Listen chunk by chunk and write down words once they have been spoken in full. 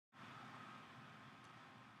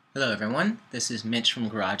Hello everyone, this is Mitch from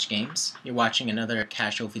Garage Games. You're watching another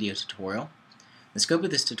casual video tutorial. The scope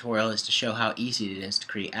of this tutorial is to show how easy it is to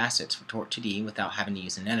create assets for Torque2D without having to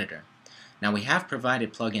use an editor. Now we have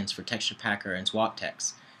provided plugins for Texture Packer and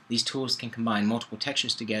SwapText. These tools can combine multiple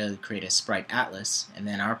textures together to create a sprite atlas, and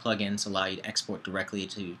then our plugins allow you to export directly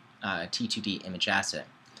to T2D image asset.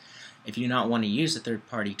 If you do not want to use a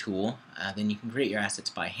third-party tool, then you can create your assets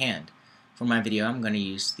by hand. For my video I'm going to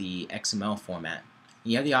use the XML format.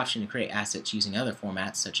 You have the option to create assets using other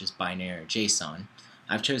formats such as binary or JSON.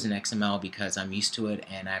 I've chosen XML because I'm used to it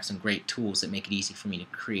and I have some great tools that make it easy for me to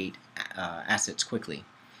create assets quickly.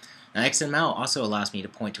 Now XML also allows me to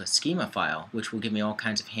point to a schema file, which will give me all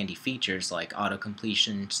kinds of handy features like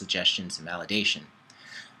auto-completion, suggestions, and validation.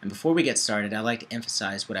 And before we get started, I'd like to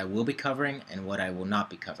emphasize what I will be covering and what I will not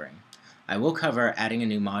be covering. I will cover adding a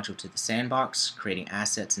new module to the sandbox, creating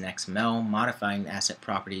assets in XML, modifying the asset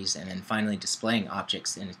properties, and then finally displaying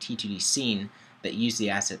objects in a T2D scene that use the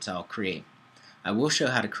assets I'll create. I will show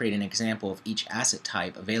how to create an example of each asset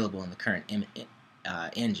type available in the current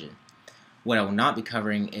engine. What I will not be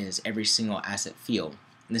covering is every single asset field.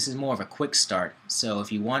 And this is more of a quick start, so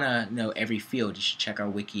if you want to know every field, you should check our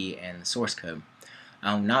wiki and the source code.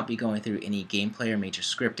 I will not be going through any gameplay or major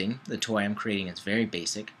scripting. The toy I'm creating is very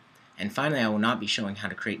basic. And finally, I will not be showing how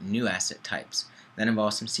to create new asset types. That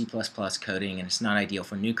involves some C++ coding and it's not ideal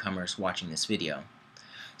for newcomers watching this video.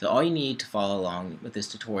 So all you need to follow along with this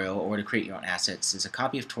tutorial or to create your own assets is a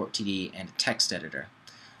copy of Torque2D and a text editor.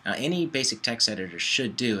 Now any basic text editor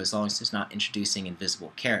should do as long as it's not introducing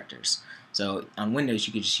invisible characters. So on Windows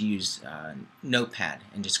you could just use Notepad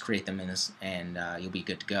and just create them and you'll be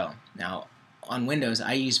good to go. Now on Windows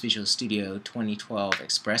I use Visual Studio 2012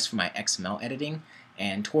 Express for my XML editing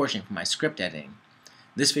and Torsion for my script editing.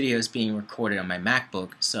 This video is being recorded on my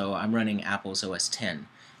MacBook, so I'm running Apple's OS X.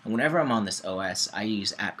 And whenever I'm on this OS, I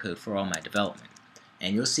use AppCode for all my development.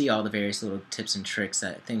 And you'll see all the various little tips and tricks,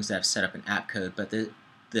 things that I've set up in AppCode, but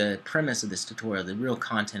the premise of this tutorial, the real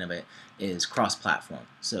content of it, is cross-platform.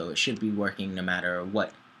 So it should be working no matter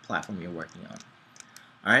what platform you're working on.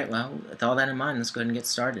 Alright, well, with all that in mind, let's go ahead and get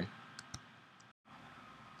started.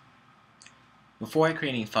 Before I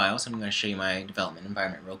create any files, I'm going to show you my development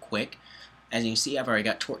environment real quick. As you can see, I've already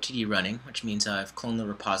got Torque2D running, which means I've cloned the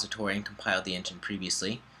repository and compiled the engine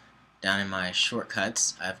previously. Down in my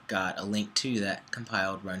shortcuts, I've got a link to that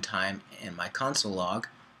compiled runtime in my console log.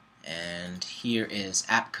 And here is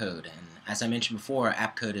AppCode. And as I mentioned before,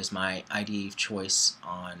 AppCode is my IDE of choice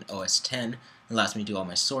on OS X. It allows me to do all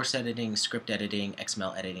my source editing, script editing,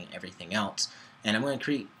 XML editing, everything else. And I'm going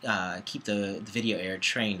to keep the video error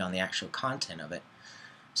trained on the actual content of it.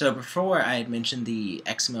 So before I had mentioned the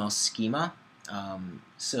XML schema.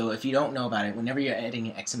 So if you don't know about it, whenever you're editing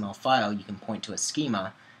an XML file, you can point to a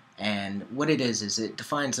schema. And what it is it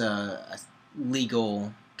defines a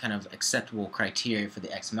legal kind of acceptable criteria for the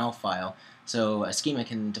XML file. So a schema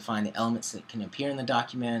can define the elements that can appear in the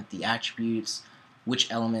document, the attributes, which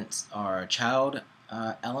elements are child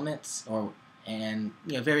elements, and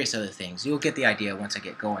various other things. You'll get the idea once I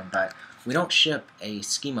get going, but we don't ship a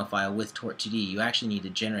schema file with Torque2D. You actually need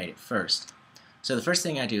to generate it first. So the first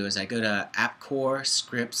thing I do is I go to AppCore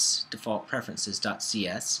scripts default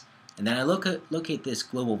preferences.cs, and then I locate this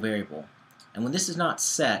global variable. And when this is not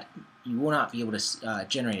set, you will not be able to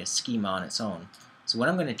generate a schema on its own. So what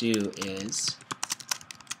I'm going to do is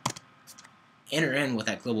enter in what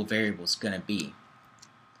that global variable is going to be.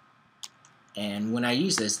 And when I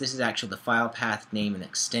use this is actually the file path name and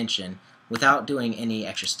extension without doing any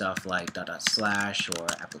extra stuff like .. or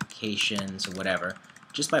applications or whatever.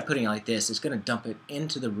 Just by putting it like this, it's going to dump it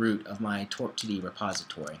into the root of my Torque2D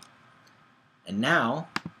repository. And now,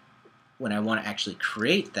 when I want to actually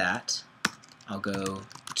create that, I'll go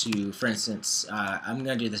to, for instance, I'm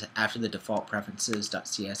going to do this after the default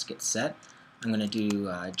preferences.cs gets set. I'm going to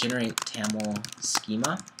do generate Tamil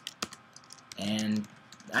schema, and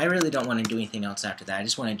I really don't want to do anything else after that. I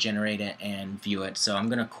just want to generate it and view it, so I'm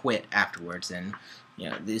going to quit afterwards. And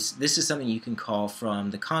this is something you can call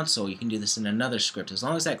from the console. You can do this in another script. As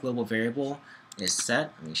long as that global variable is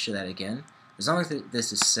set, let me show that again. As long as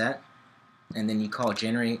this is set, and then you call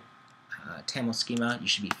generate Tamil schema, you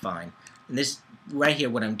should be fine. And this right here,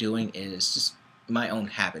 what I'm doing is just my own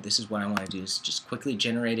habit. This is what I want to do, is just quickly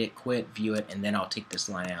generate it, quit, view it, and then I'll take this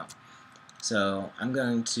line out. So I'm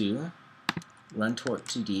going to run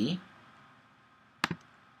Torque2D,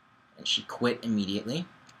 and she quit immediately.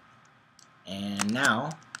 And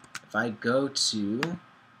now, if I go to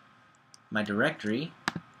my directory,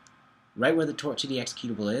 right where the Torque2D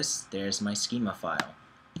executable is, there's my schema file.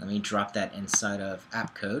 Let me drop that inside of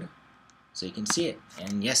AppCode so you can see it.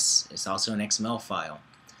 And yes, it's also an XML file.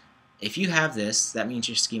 If you have this, that means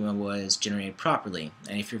your schema was generated properly.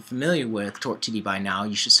 And if you're familiar with Torque2D by now,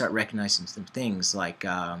 you should start recognizing some things like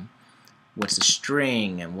what's a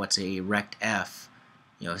string and what's a rectf.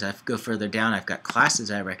 As I go further down, I've got classes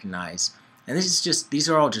I recognize. And these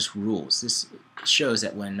are all just rules. This shows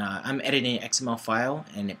that when I'm editing an XML file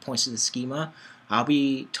and it points to the schema, I'll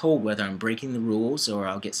be told whether I'm breaking the rules or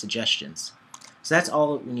I'll get suggestions. So that's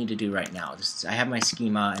all we need to do right now. I have my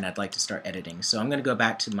schema and I'd like to start editing. So I'm going to go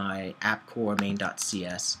back to my AppCore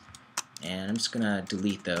main.cs and I'm just going to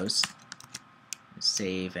delete those.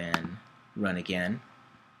 Save and run again.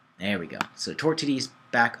 There we go. So Torque2D is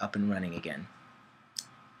back up and running again.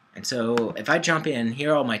 And so if I jump in,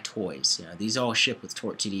 here are all my toys. These all ship with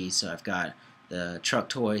Torque2D, so I've got the truck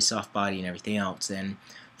toy, soft body, and everything else. And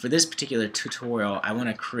for this particular tutorial, I want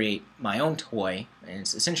to create my own toy, and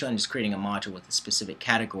it's essentially I'm just creating a module with a specific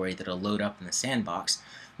category that'll load up in the sandbox.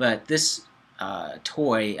 But this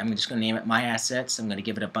toy, I'm just going to name it My Assets. I'm going to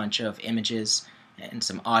give it a bunch of images and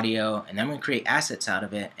some audio, and then I'm going to create assets out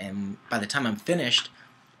of it. And by the time I'm finished,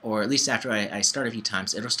 or at least after I start a few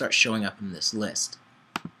times, it'll start showing up in this list.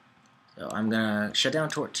 So I'm going to shut down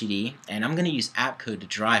Torque2D, and I'm going to use AppCode to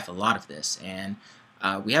drive a lot of this. And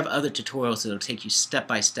we have other tutorials that will take you step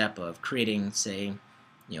by step of creating, say,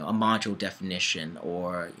 a module definition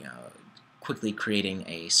or quickly creating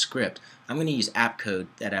a script. I'm going to use AppCode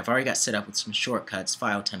that I've already got set up with some shortcuts,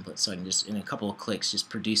 file templates, so I can just in a couple of clicks just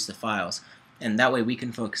produce the files. And that way we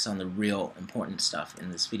can focus on the real important stuff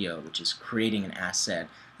in this video, which is creating an asset,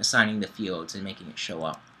 assigning the fields, and making it show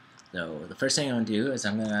up. So the first thing I'm going to do is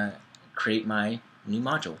I'm going to create my new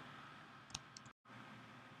module.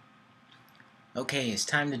 Okay, it's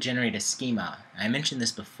time to generate a schema. I mentioned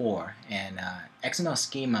this before, and XML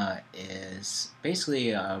schema is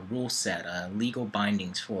basically a rule set, legal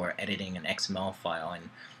bindings for editing an XML file. And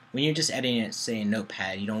when you're just editing it, say in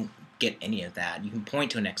Notepad, you don't get any of that. You can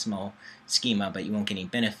point to an XML schema, but you won't get any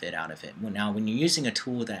benefit out of it. Now, when you're using a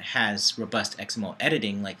tool that has robust XML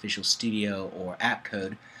editing, like Visual Studio or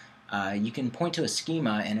AppCode, you can point to a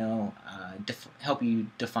schema and it'll help you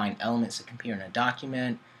define elements that can appear in a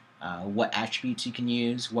document, what attributes you can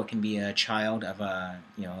use, what can be a child of a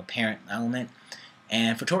parent element.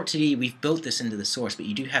 And for Torque2D, we've built this into the source, but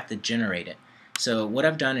you do have to generate it. So what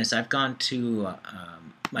I've done is I've gone to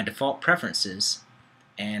my default preferences,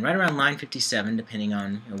 and right around line 57, depending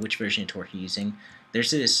on which version of Torque you're using,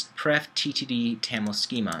 there's this pref t2d taml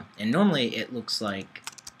schema, and normally it looks like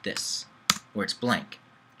this, where it's blank.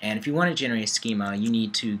 And if you want to generate a schema, you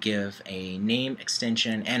need to give a name,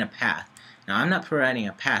 extension, and a path. Now I'm not providing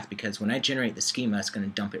a path because when I generate the schema, it's going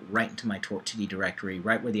to dump it right into my Torque2D directory,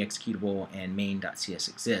 right where the executable and main.cs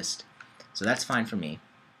exist. So that's fine for me.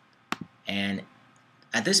 And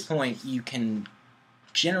at this point, you can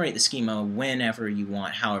generate the schema whenever you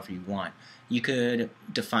want, however you want. You could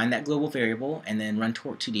define that global variable and then run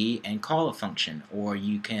Torque2D and call a function, or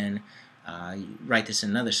you can write this in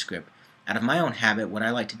another script. Out of my own habit, what I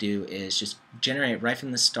like to do is just generate right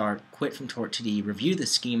from the start, quit from Torque2D, review the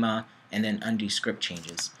schema, and then undo script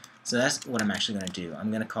changes. So that's what I'm actually going to do.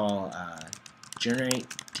 I'm going to call generate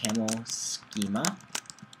taml schema,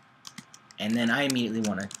 and then I immediately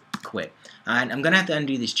want to quit. And I'm going to have to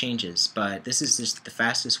undo these changes, but this is just the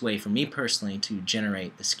fastest way for me personally to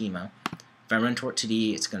generate the schema. If I run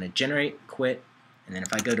Torque2D, it's going to generate, quit, and then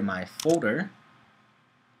if I go to my folder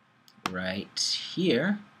right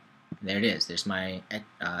here, there it is. There's my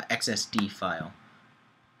XSD file.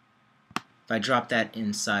 If I drop that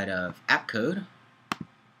inside of AppCode,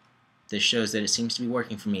 this shows that it seems to be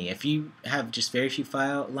working for me. If you have just very few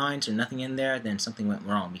file lines or nothing in there, then something went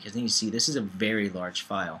wrong, because then you see this is a very large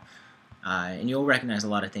file. And you'll recognize a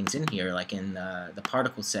lot of things in here, like in the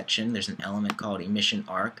particle section, there's an element called emission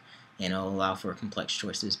arc, and it'll allow for complex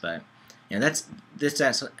choices. But that's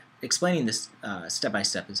explaining this step by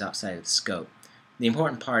step is outside of the scope. The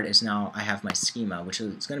important part is now I have my schema, which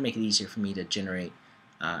is going to make it easier for me to generate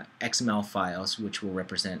XML files, which will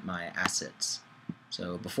represent my assets.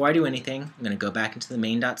 So before I do anything, I'm going to go back into the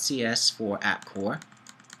main.cs for AppCore.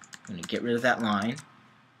 I'm going to get rid of that line,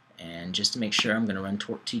 and just to make sure, I'm going to run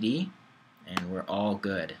Torque2D, and we're all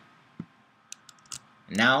good.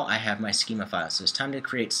 Now I have my schema file, so it's time to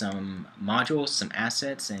create some modules, some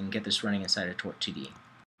assets, and get this running inside of Torque2D.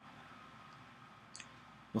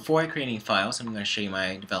 Before I create any files, I'm going to show you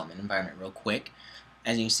my development environment real quick.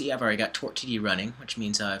 As you can see, I've already got Torque2D running, which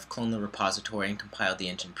means I've cloned the repository and compiled the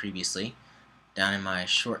engine previously. Down in my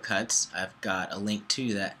shortcuts, I've got a link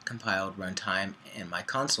to that compiled runtime in my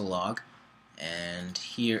console log, and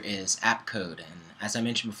here is AppCode. And as I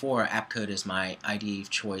mentioned before, AppCode is my IDE of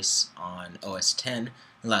choice on OS X.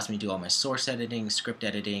 It allows me to do all my source editing, script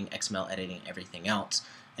editing, XML editing, everything else.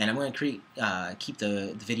 And I'm going to keep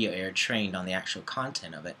the video error trained on the actual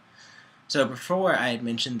content of it. So before I had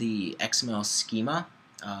mentioned the XML schema.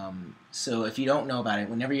 So if you don't know about it,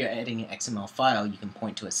 whenever you're editing an XML file, you can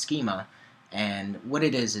point to a schema, and what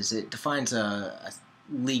it is it defines a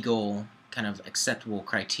legal kind of acceptable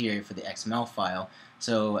criteria for the XML file.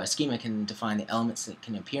 So a schema can define the elements that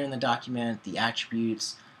can appear in the document, the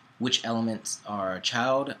attributes, which elements are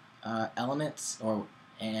child elements,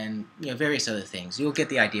 and various other things. You'll get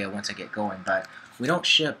the idea once I get going, but we don't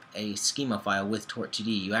ship a schema file with Tort2D.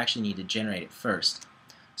 You actually need to generate it first.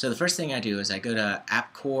 So the first thing I do is I go to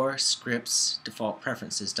AppCore scripts default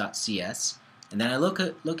preferences.cs, and then I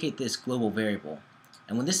locate this global variable.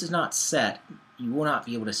 And when this is not set, you will not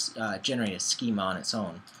be able to generate a schema on its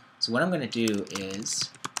own. So what I'm going to do is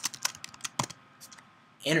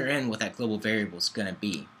enter in what that global variable is going to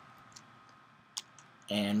be.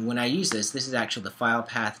 And when I use this is actually the file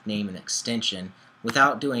path name and extension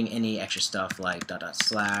without doing any extra stuff like ..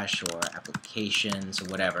 or applications or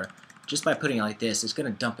whatever. Just by putting it like this, it's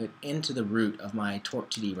going to dump it into the root of my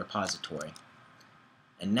Tort2D repository.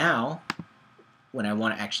 And now, when I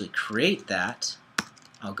want to actually create that,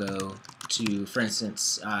 I'll go to, for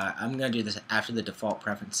instance, I'm going to do this after the default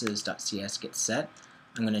preferences.cs gets set.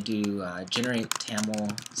 I'm going to do generate Tamil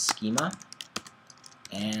schema,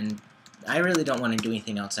 and I really don't want to do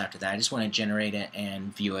anything else after that. I just want to generate it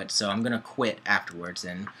and view it, so I'm going to quit afterwards.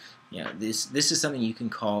 And this is something you can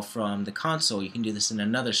call from the console. You can do this in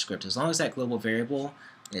another script. As long as that global variable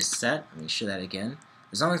is set, let me show that again.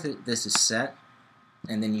 As long as this is set,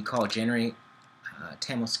 and then you call generate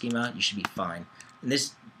Tamil schema, you should be fine. And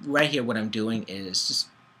this right here, what I'm doing is just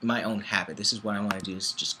my own habit. This is what I want to do,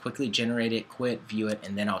 is just quickly generate it, quit, view it,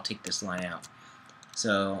 and then I'll take this line out.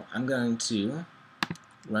 So I'm going to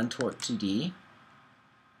run Tort2D.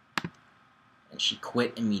 It should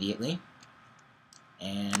quit immediately.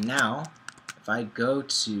 And now, if I go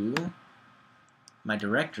to my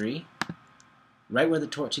directory, right where the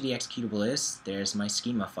Tort2D executable is, there's my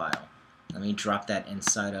schema file. Let me drop that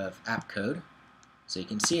inside of AppCode so you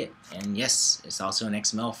can see it. And yes, it's also an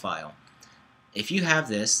XML file. If you have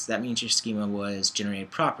this, that means your schema was generated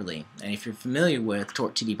properly. And if you're familiar with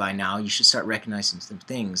Tort2D by now, you should start recognizing some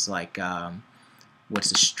things like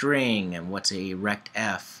what's a string and what's a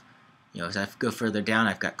rectf. As I go further down,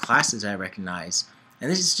 I've got classes I recognize. And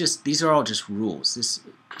these are all just rules. This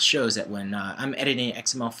shows that when I'm editing an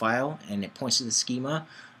XML file and it points to the schema,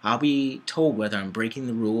 I'll be told whether I'm breaking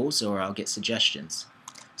the rules or I'll get suggestions.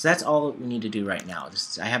 So that's all that we need to do right now.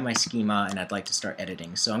 I have my schema and I'd like to start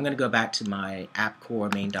editing. So I'm going to go back to my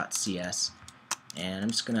AppCore main.cs, and I'm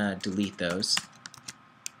just going to delete those.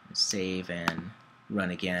 Save and run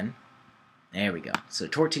again. There we go. So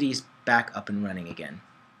Tort2D is back up and running again.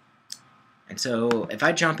 And so if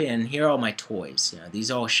I jump in, here are all my toys. These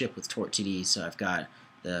all ship with Tort2D, so I've got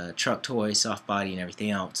the truck toy, soft body, and everything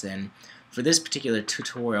else. And for this particular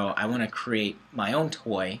tutorial, I want to create my own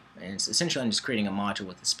toy, and it's essentially I'm just creating a module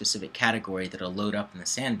with a specific category that'll load up in the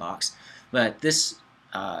sandbox. But this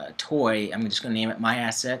toy, I'm just going to name it My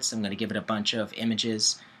Assets. I'm going to give it a bunch of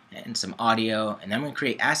images and some audio, and then I'm going to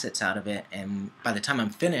create assets out of it. And by the time I'm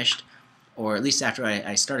finished, or at least after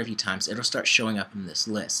I start a few times, it'll start showing up in this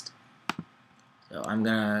list. So I'm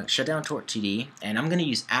going to shut down Tort2D, and I'm going to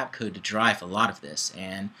use AppCode to drive a lot of this.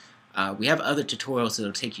 And we have other tutorials that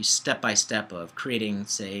will take you step by step of creating,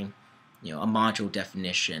 say, a module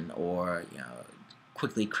definition, or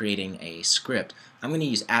quickly creating a script. I'm going to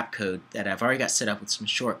use AppCode that I've already got set up with some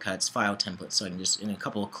shortcuts, file templates, so I can just in a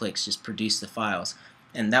couple of clicks just produce the files.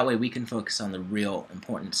 And that way we can focus on the real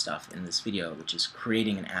important stuff in this video, which is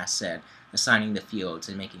creating an asset, assigning the fields,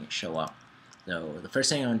 and making it show up. So the first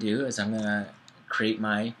thing I'm going to do is I'm going to create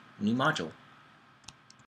my new module.